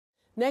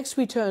Next,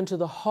 we turn to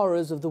the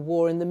horrors of the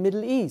war in the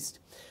Middle East.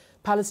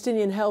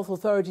 Palestinian health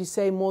authorities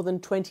say more than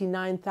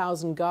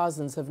 29,000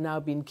 Gazans have now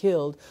been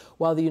killed,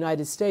 while the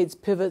United States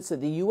pivots at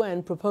the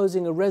Yuen,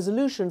 proposing a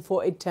resolution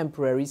for a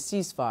temporary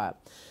ceasefire,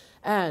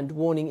 and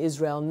warning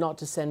Israel not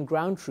to send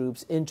ground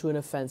troops into an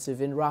offensive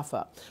in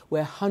Rafah,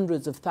 where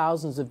hundreds of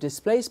thousands of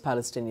displaced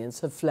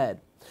Palestinians have fled.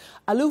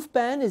 Aluf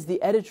Benn is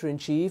the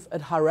editor-in-chief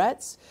at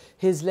Haaretz.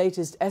 His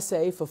latest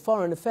essay for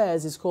Foreign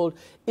Affairs is called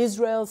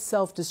Israel's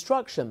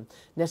Self-Destruction,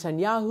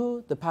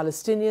 Netanyahu, the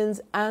Palestinians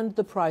and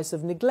the Price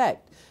of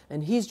Neglect.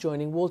 And he's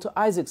joining Walter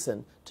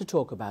Isaacson to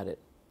talk about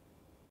it.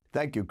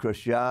 Thank you,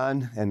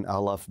 Christian and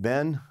Aluf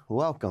Benn.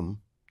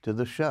 Welcome to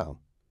the show.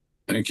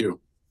 Thank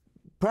you.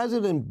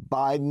 President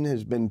Biden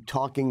has been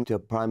talking to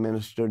Prime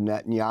Minister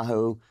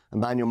Netanyahu,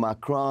 Emmanuel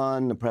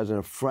Macron, the President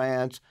of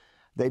France.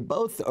 They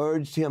both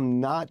urged him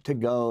not to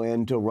go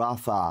into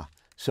Rafah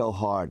so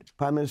hard.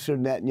 Prime Minister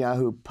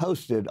Netanyahu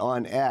posted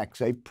on X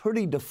a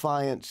pretty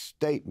defiant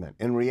statement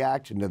in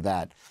reaction to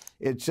that.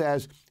 It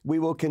says, "We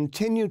will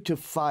continue to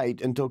fight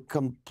until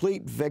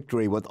complete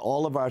victory with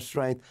all of our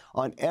strength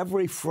on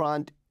every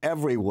front,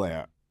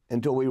 everywhere,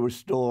 until we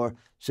restore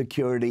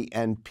security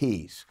and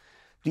peace."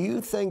 Do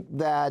you think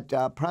that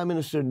Prime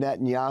Minister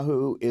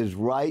Netanyahu is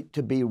right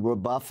to be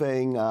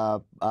rebuffing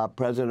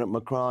President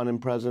Macron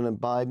and President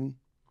Biden?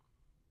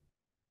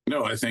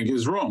 No, I think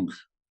he's wrong.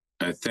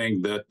 I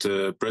think that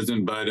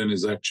President Biden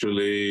is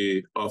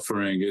actually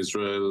offering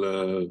Israel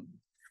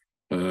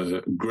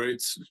a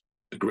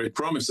great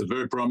promise, a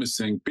very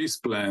promising peace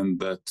plan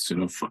that,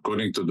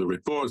 according to the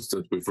reports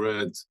that we've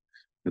read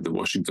at the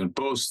Washington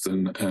Post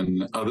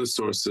and other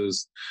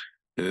sources,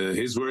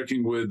 he's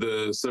working with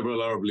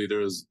several Arab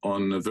leaders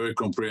on a very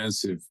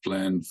comprehensive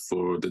plan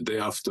for the day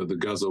after the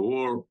Gaza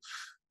war,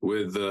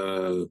 with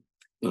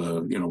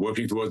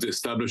working towards the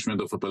establishment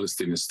of a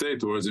Palestinian state,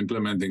 towards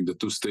implementing the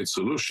two-state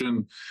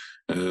solution,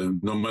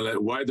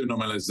 wider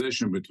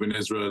normalization between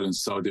Israel and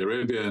Saudi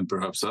Arabia and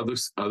perhaps other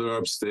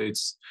Arab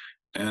states,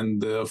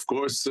 and of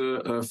course,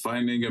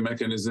 finding a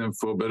mechanism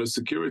for better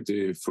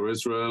security for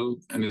Israel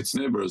and its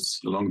neighbors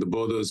along the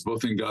borders,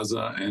 both in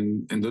Gaza and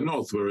in the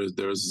north, where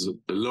there's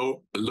a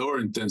lower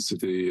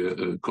intensity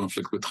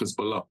conflict with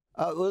Hezbollah.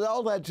 Well,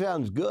 all that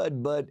sounds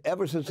good, but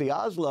ever since the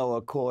Oslo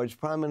Accords,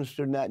 Prime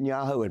Minister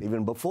Netanyahu, and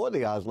even before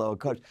the Oslo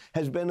Accords,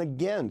 has been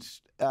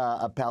against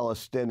a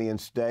Palestinian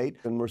state.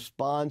 In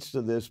response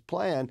to this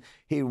plan,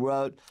 he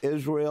wrote,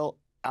 "Israel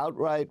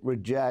outright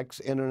rejects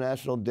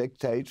international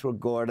dictates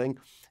regarding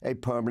a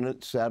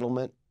permanent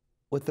settlement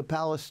with the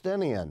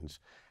Palestinians."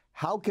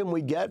 How can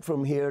we get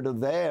from here to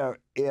there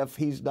if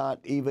he's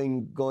not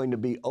even going to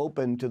be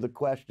open to the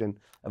question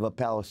of a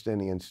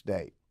Palestinian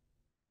state?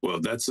 Well,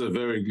 that's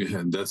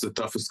the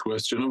toughest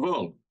question of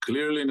all.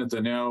 Clearly,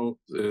 Netanyahu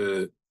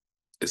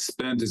has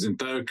spent his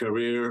entire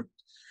career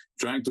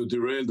trying to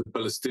derail the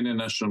Palestinian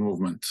national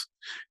movement.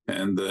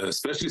 And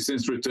especially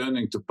since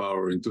returning to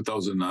power in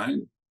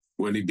 2009,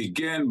 when he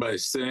began by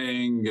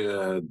saying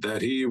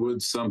that he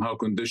would somehow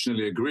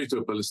conditionally agree to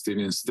a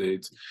Palestinian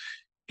state,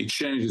 he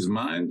changed his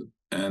mind.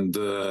 And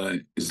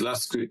his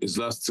last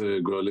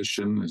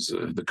coalition,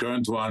 the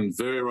current one,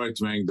 very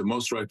right-wing, the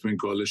most right-wing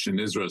coalition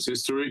in Israel's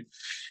history,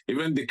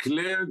 even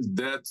declared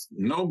that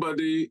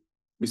nobody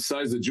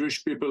besides the Jewish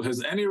people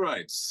has any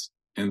rights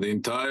in the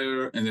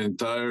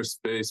entire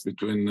space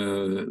between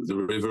the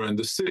river and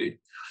the sea.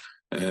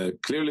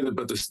 Clearly, the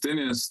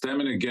Palestinians,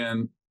 time and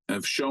again,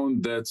 have shown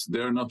that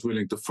they're not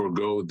willing to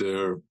forego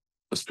their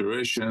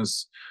aspirations,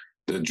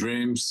 their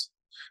dreams,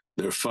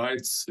 their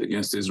fights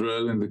against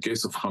Israel in the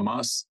case of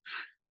Hamas.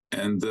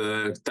 And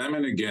time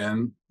and again,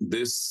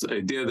 this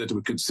idea that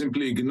we could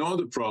simply ignore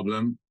the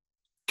problem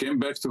came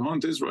back to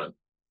haunt Israel.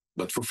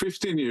 But for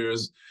 15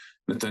 years,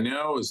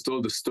 Netanyahu has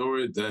told the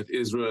story that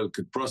Israel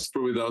could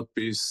prosper without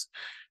peace,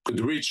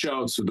 could reach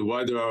out to the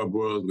wider Arab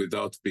world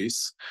without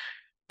peace.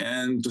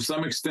 And to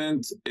some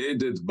extent,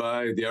 aided by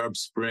the Arab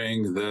Spring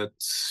that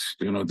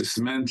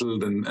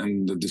dismantled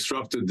and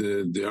disrupted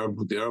the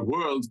Arab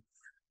world,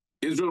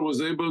 Israel was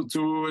able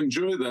to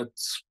enjoy that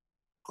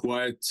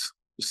quiet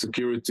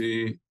security,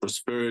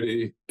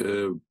 prosperity,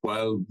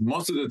 while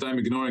most of the time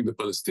ignoring the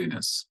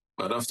Palestinians.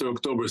 But after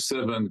October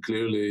 7,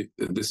 clearly,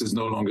 this is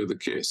no longer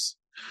the case.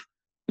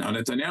 Now,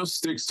 Netanyahu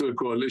sticks to a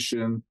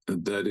coalition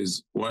that is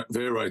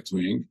very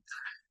right-wing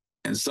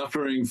and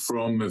suffering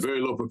from a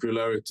very low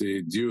popularity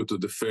due to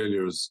the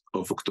failures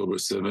of October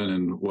 7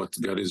 and what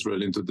got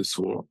Israel into this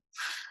war.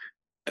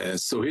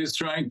 So he's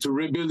trying to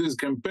rebuild his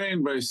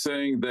campaign by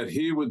saying that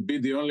he would be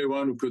the only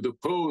one who could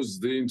oppose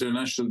the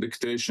international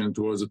dictation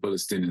towards a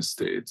Palestinian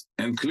state.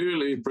 And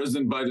clearly,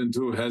 President Biden,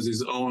 too, has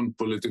his own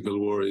political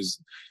worries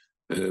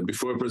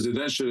before a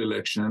presidential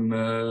election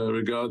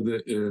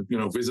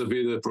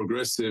vis-a-vis the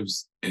progressives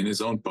in his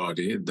own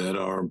party that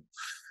are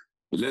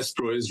less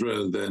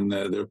pro-Israel than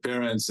their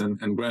parents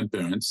and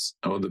grandparents,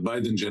 or the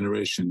Biden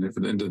generation,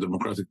 in the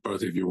Democratic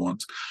Party, if you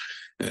want.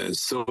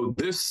 So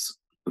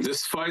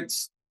this fight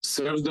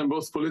serves them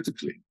both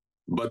politically.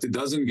 but it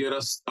doesn't get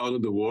us out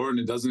of the war, and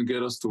it doesn't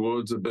get us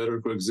towards a better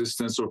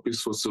coexistence or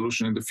peaceful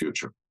solution in the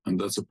future. And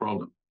that's a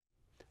problem.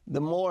 The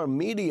more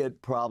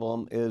immediate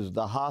problem is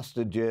the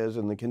hostages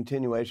and the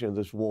continuation of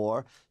this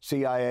war.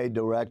 CIA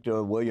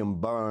Director William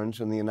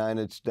Burns in the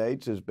United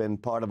States has been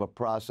part of a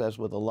process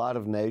with a lot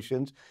of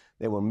nations.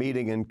 They were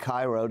meeting in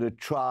Cairo to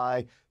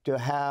try to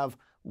have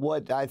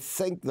what I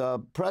think the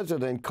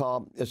president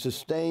called a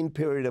sustained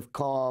period of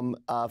calm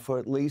for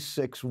at least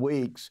 6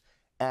 weeks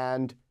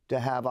and to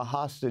have a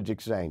hostage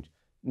exchange.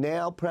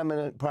 Now, Prime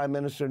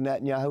Minister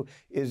Netanyahu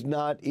is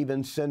not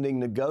even sending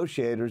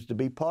negotiators to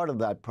be part of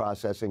that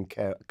process in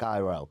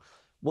Cairo.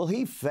 Will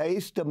he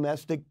face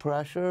domestic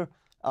pressure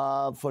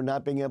for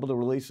not being able to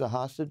release the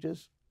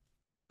hostages?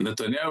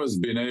 Netanyahu has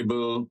been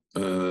able,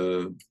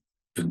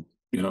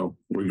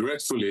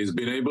 regretfully, he's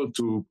been able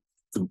to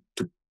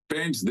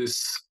paint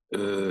this,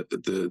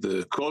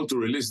 the call to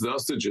release the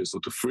hostages or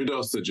to free the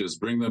hostages,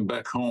 bring them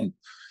back home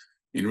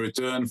in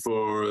return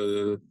for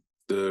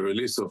the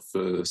release of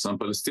some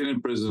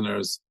Palestinian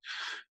prisoners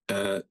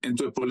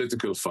into a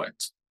political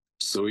fight.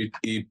 So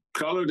he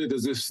colored it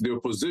as if the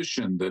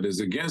opposition that is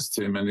against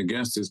him and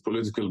against his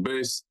political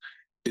base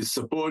is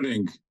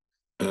supporting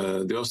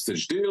the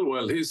hostage deal,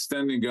 while he's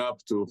standing up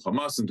to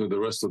Hamas and to the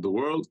rest of the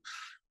world,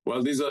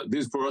 while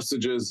these poor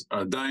hostages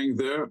are dying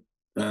there,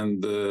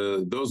 and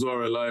those who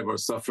are alive are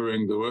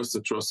suffering the worst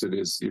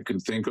atrocities you can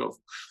think of.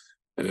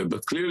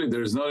 But clearly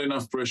there is not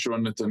enough pressure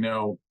on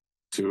Netanyahu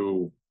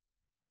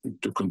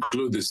to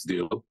conclude this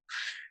deal.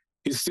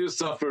 He's still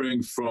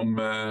suffering from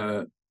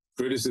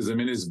criticism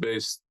in his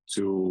base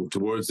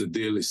towards the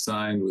deal he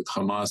signed with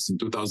Hamas in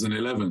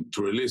 2011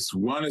 to release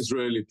one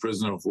Israeli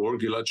prisoner of war,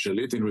 Gilad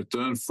Shalit, in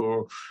return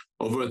for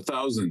over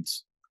 1,000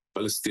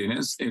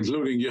 Palestinians,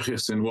 including Yahya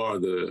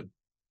Sinwar, the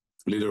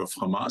leader of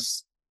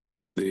Hamas,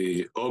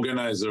 the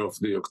organizer of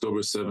the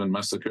October 7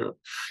 massacre.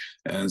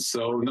 And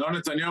so now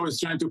Netanyahu is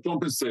trying to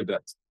compensate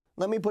that.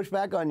 Let me push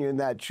back on you in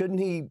that. Shouldn't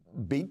he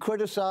be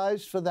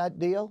criticized for that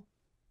deal?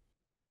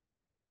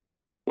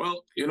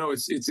 Well,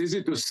 it's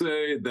easy to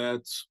say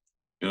that,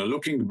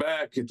 looking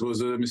back, it was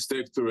a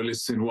mistake to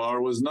release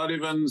Sinwar. Was not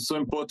even so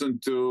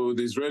important to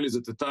the Israelis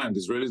at the time. The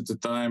Israelis at the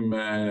time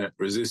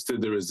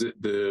resisted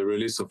the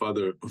release of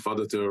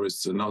other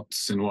terrorists, not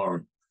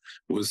Sinwar.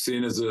 Was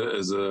seen as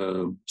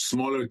a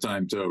smaller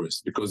time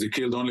terrorist because he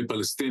killed only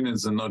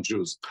Palestinians and not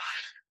Jews.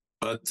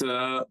 But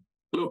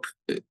look,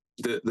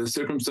 the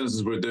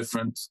circumstances were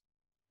different.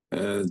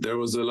 There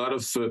was a lot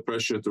of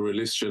pressure to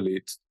release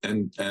Shalit.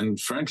 And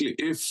frankly,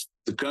 if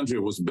the country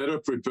was better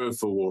prepared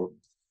for war,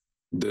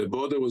 the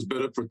border was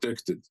better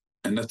protected,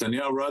 and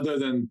Netanyahu, rather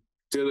than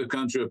tear the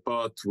country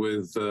apart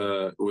with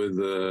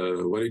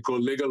what he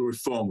called legal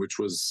reform, which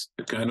was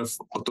a kind of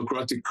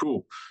autocratic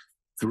coup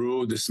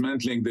through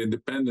dismantling the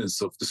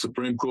independence of the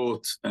Supreme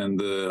Court and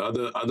the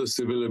other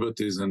civil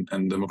liberties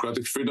and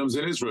democratic freedoms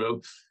in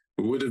Israel,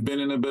 we would have been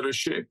in a better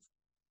shape.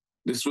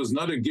 This was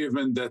not a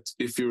given that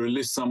if you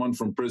release someone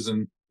from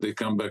prison, they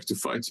come back to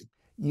fight you.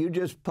 You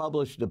just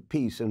published a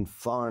piece in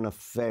Foreign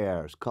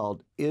Affairs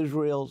called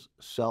Israel's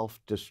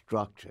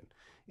Self-Destruction,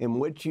 in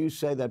which you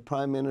say that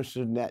Prime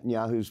Minister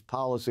Netanyahu's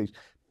policies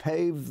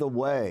paved the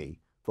way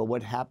for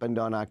what happened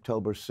on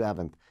October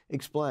 7th.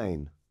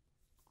 Explain.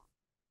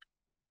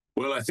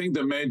 Well, I think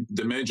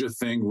the major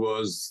thing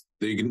was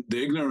the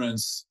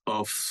ignorance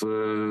of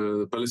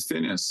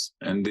Palestinians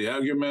and the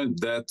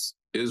argument that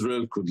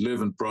Israel could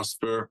live and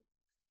prosper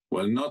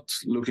while not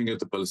looking at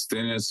the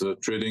Palestinians or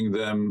treating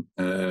them,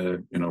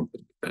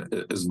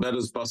 as bad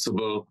as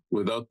possible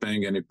without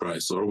paying any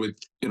price, or with,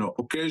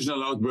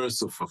 occasional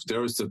outbursts of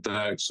terrorist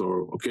attacks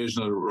or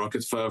occasional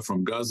rocket fire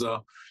from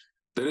Gaza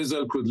that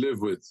Israel could live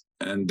with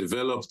and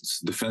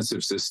developed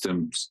defensive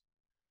systems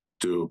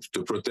to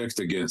protect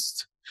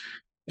against.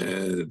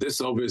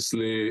 This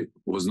obviously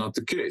was not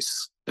the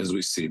case, as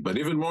we see, but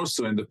even more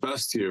so in the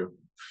past year,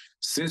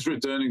 since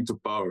returning to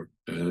power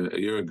a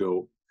year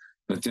ago,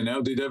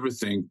 Netanyahu did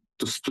everything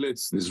to split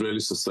the Israeli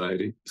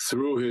society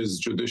through his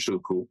judicial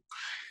coup,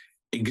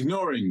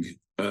 ignoring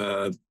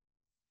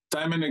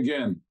time and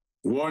again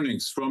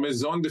warnings from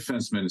his own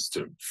defense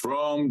minister,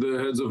 from the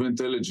heads of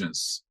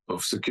intelligence,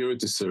 of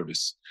security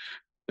service,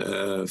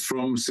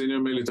 from senior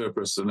military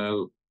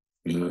personnel,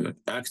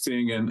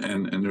 acting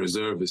and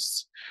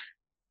reservists,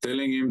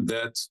 telling him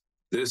that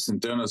this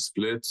internal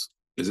split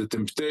is a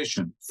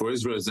temptation for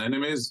Israel's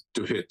enemies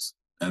to hit,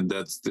 and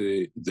that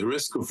the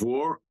risk of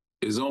war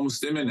is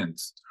almost imminent.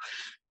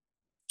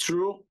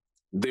 True,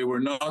 they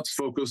were not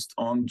focused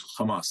on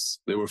Hamas.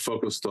 They were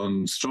focused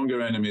on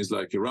stronger enemies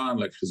like Iran,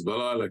 like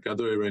Hezbollah, like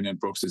other Iranian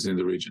proxies in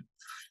the region.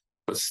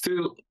 But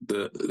still,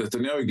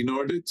 Netanyahu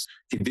ignored it.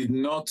 He did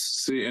not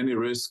see any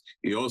risk.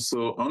 He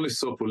also only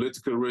saw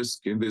political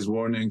risk in these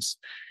warnings.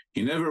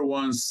 He never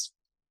once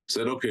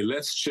said, okay,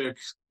 let's check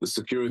the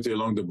security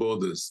along the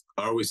borders.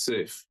 Are we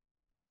safe?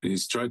 He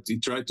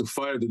tried to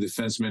fire the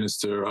defense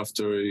minister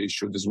after he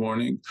issued his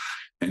warning,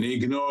 and he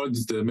ignored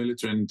the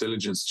military and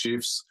intelligence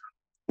chiefs,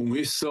 whom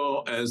he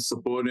saw as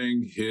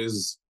supporting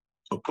his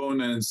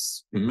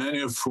opponents,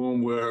 many of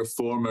whom were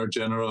former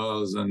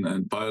generals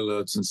and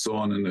pilots and so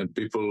on, and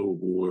people who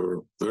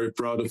were very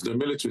proud of their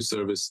military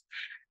service.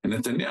 And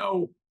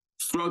Netanyahu,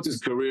 throughout his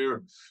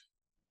career,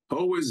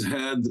 always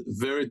had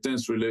very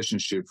tense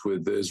relationship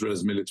with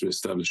Israel's military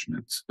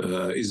establishment.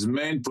 His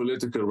main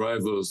political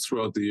rivals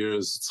throughout the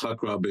years,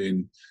 Yitzhak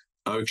Rabin,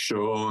 Arik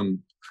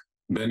Sharon,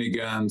 Benny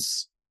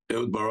Gantz,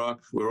 Ehud Barak,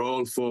 were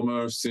all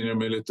former senior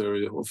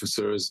military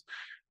officers.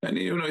 And,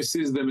 he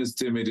sees them as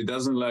timid. He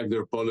doesn't like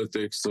their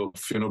politics of,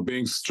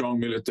 being strong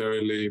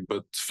militarily,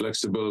 but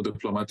flexible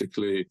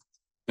diplomatically.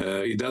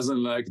 He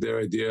doesn't like their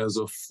ideas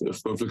of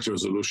conflict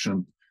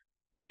resolution.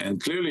 And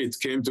clearly it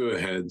came to a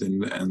head,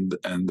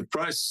 and the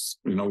price,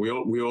 we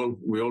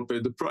all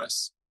paid the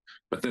price.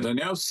 But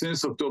Netanyahu,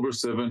 since October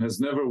 7, has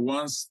never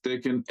once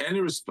taken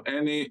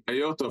any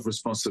iota of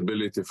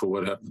responsibility for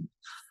what happened,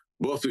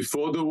 both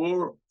before the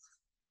war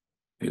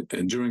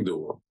and during the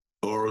war,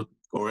 or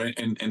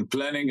in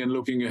planning and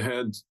looking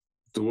ahead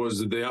towards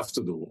the day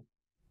after the war.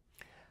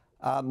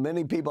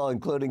 Many people,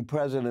 including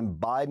President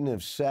Biden,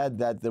 have said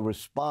that the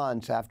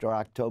response after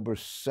October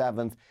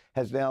 7th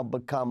has now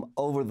become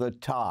over the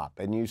top,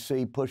 and you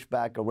see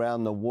pushback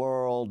around the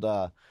world,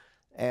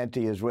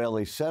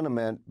 anti-Israeli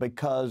sentiment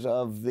because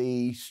of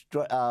the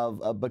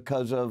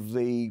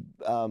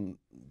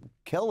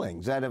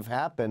killings that have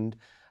happened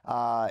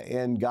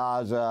in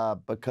Gaza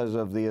because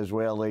of the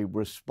Israeli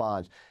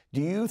response.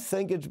 Do you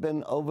think it's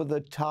been over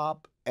the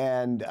top,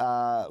 and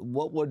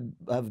what would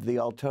have the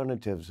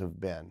alternatives have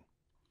been?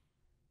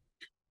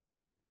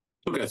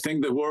 Look, I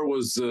think the war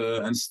was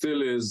and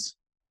still is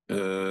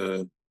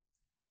very,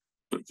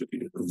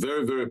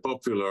 very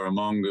popular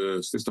among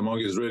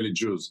Israeli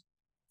Jews.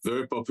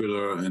 Very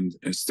popular and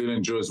still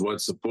enjoys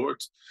wide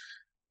support.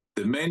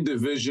 The main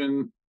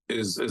division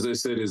is, as I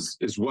said,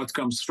 is what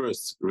comes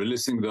first: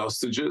 releasing the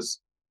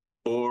hostages,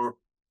 or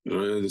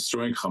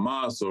destroying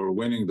Hamas, or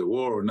winning the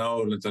war. Now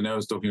Netanyahu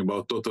is talking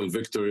about total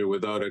victory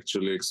without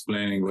actually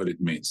explaining what it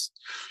means.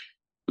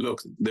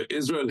 Look,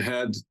 Israel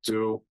had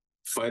to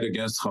fight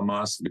against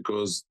Hamas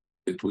because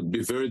it would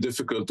be very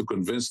difficult to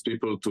convince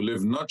people to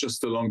live not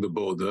just along the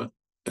border,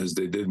 as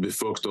they did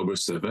before October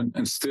 7,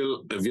 and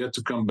still have yet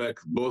to come back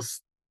both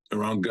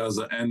around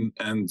Gaza and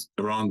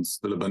around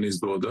the Lebanese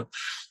border,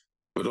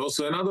 but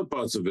also in other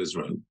parts of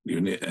Israel.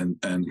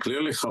 And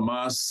clearly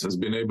Hamas has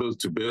been able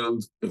to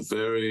build a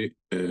very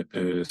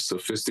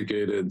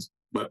sophisticated,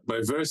 but by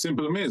very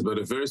simple means, but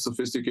a very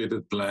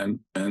sophisticated plan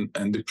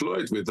and deploy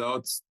it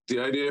without the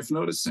IDF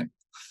noticing.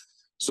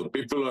 So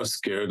people are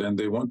scared and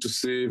they want to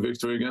see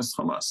victory against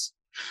Hamas.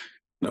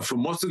 Now, for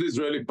most of the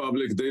Israeli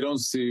public, they don't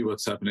see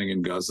what's happening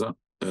in Gaza.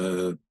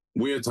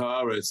 We at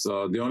Haaretz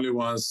are the only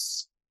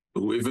ones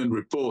who even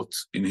report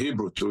in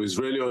Hebrew to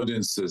Israeli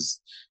audiences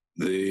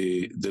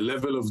the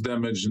level of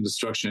damage and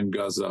destruction in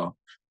Gaza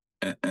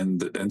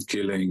and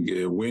killing.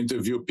 We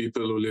interview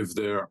people who live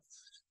there.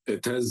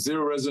 It has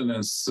zero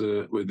resonance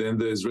within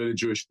the Israeli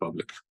Jewish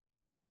public,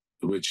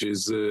 which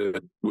is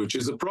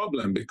a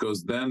problem,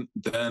 because then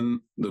the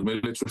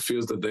military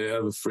feels that they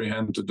have a free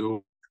hand to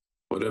do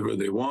whatever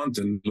they want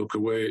and look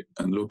away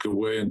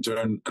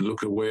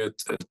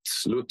at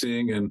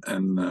looting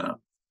and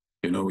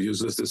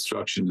useless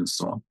destruction and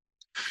so on.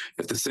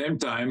 At the same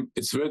time,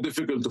 it's very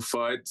difficult to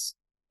fight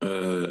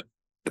a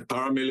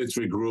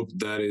paramilitary group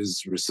that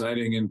is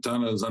residing in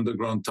tunnels,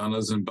 underground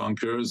tunnels and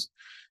bunkers,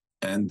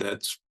 and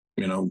that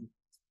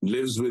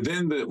lives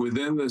within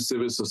the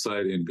civil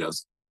society in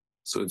Gaza.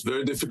 So it's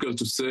very difficult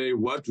to say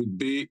what would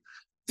be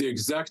the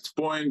exact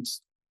point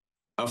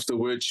after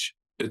which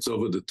it's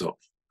over the top.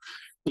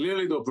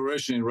 Clearly, the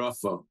operation in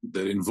Rafah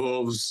that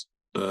involves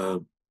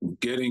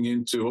getting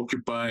into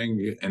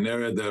occupying an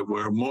area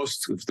where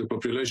most of the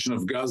population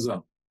of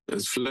Gaza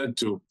has fled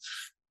to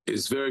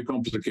is very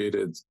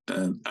complicated,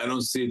 and I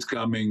don't see it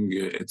coming.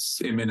 It's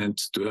imminent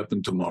to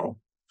happen tomorrow.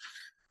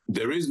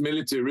 There is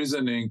military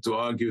reasoning to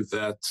argue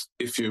that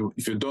if you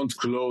don't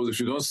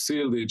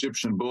seal the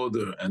Egyptian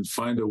border and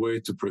find a way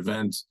to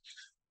prevent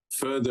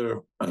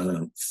further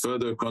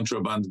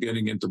contraband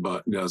getting into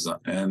Gaza,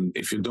 and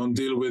if you don't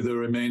deal with the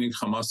remaining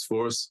Hamas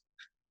force,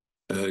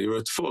 you're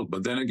at fault.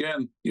 But then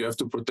again, you have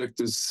to protect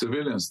the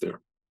civilians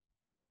there,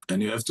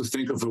 and you have to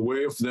think of a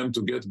way of them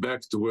to get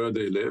back to where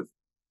they live,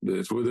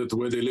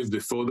 where they lived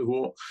before the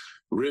war,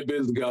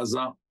 rebuild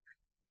Gaza.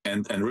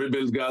 And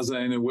rebuild Gaza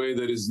in a way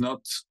that is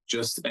not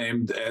just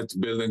aimed at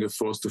building a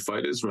force to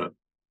fight Israel,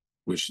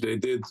 which they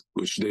did,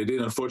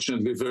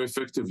 unfortunately, very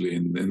effectively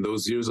in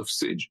those years of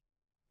siege.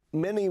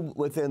 Many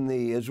within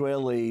the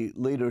Israeli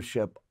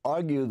leadership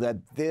argue that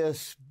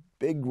this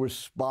big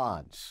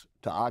response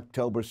to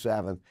October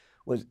 7th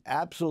was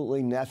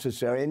absolutely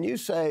necessary. And you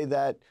say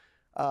that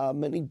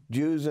many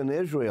Jews in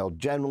Israel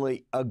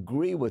generally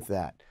agree with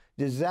that.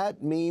 Does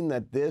that mean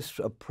that this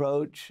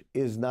approach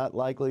is not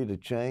likely to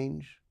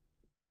change?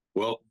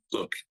 Well,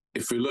 look,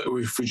 if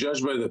we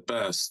judge by the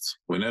past,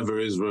 whenever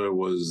Israel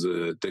was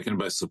taken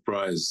by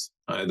surprise,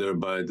 either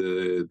by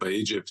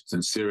Egypt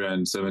and Syria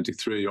in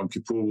 '73, Yom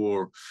Kippur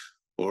War,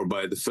 or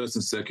by the first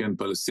and second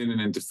Palestinian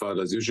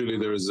intifadas, usually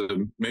there is a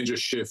major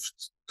shift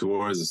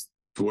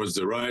towards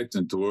the right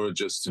and toward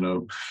just,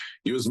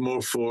 use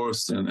more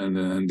force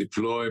and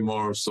deploy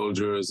more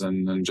soldiers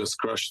and just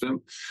crush them.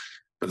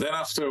 But then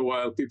after a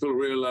while, people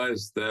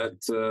realize that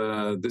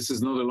this is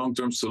not a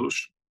long-term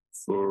solution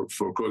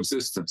for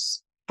coexistence,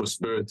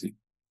 prosperity,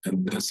 and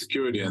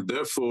security. And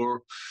therefore,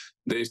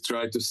 they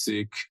try to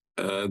seek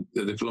a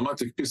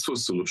diplomatic, peaceful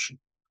solution,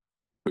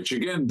 which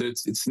again,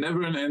 it's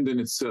never an end in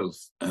itself.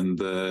 And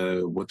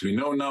what we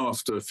know now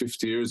after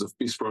 50 years of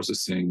peace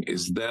processing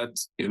is that,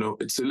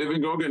 it's a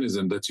living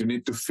organism that you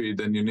need to feed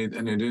and you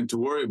need to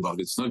worry about.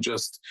 It's not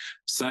just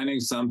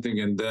signing something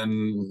and then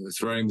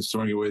throwing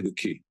away the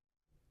key.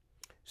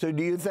 So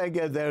do you think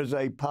that there's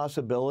a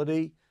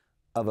possibility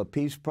of a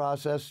peace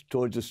process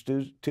towards a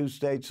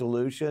two-state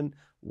solution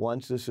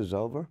once this is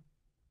over?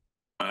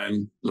 I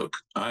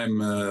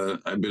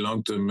belong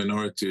to a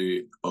minority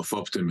of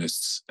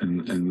optimists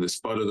in this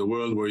part of the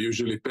world where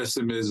usually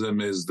pessimism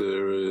is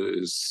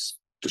the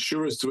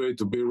surest way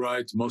to be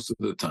right most of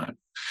the time.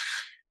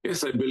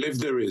 Yes, I believe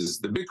there is.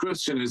 The big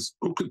question is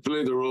who could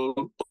play the role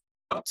of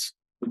that?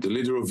 The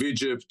leader of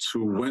Egypt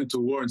who went to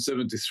war in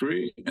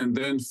 1973 and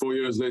then 4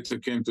 years later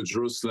came to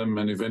Jerusalem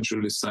and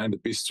eventually signed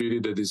the peace treaty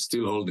that is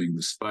still holding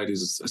despite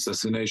his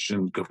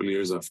assassination a couple of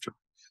years after.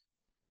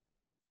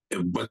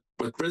 But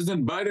what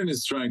President Biden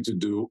is trying to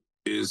do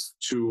is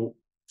to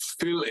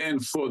fill in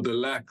for the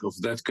lack of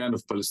that kind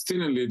of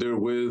Palestinian leader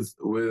with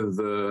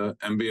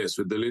MBS,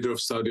 with the leader of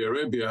Saudi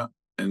Arabia,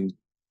 and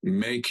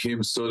make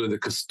him sort of the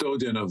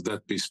custodian of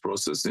that peace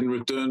process in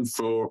return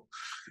for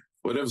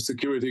whatever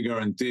security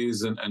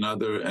guarantees and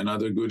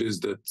other goodies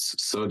that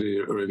Saudi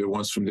Arabia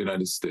wants from the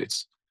United States.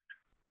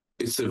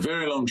 It's a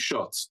very long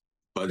shot,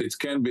 but it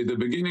can be the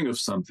beginning of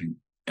something.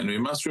 And we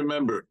must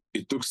remember,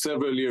 it took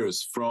several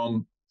years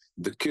from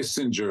the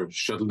Kissinger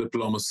shuttle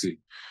diplomacy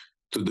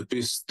to the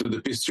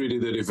peace treaty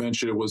that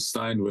eventually was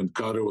signed when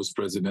Carter was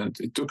president.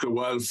 It took a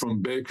while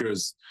from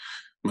Baker's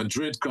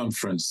Madrid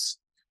conference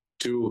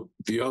to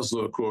the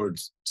Oslo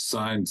Accords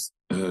signed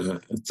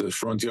at the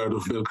front yard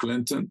of Bill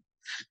Clinton,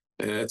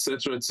 et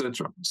cetera, et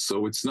cetera.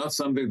 So it's not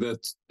something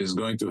that is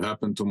going to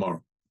happen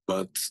tomorrow.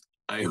 But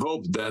I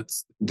hope that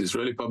the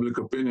Israeli public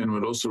opinion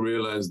will also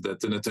realize that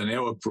the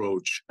Netanyahu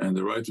approach and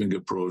the right-wing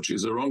approach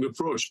is a wrong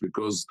approach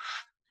because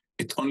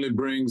it only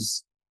brings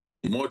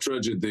more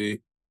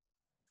tragedy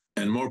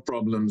and more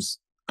problems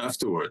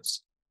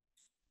afterwards,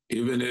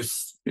 even if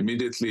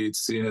immediately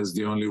it's seen as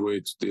the only way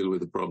to deal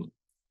with the problem.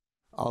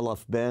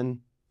 Aluf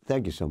Benn,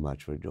 thank you so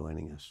much for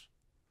joining us.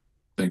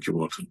 Thank you,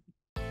 Walter.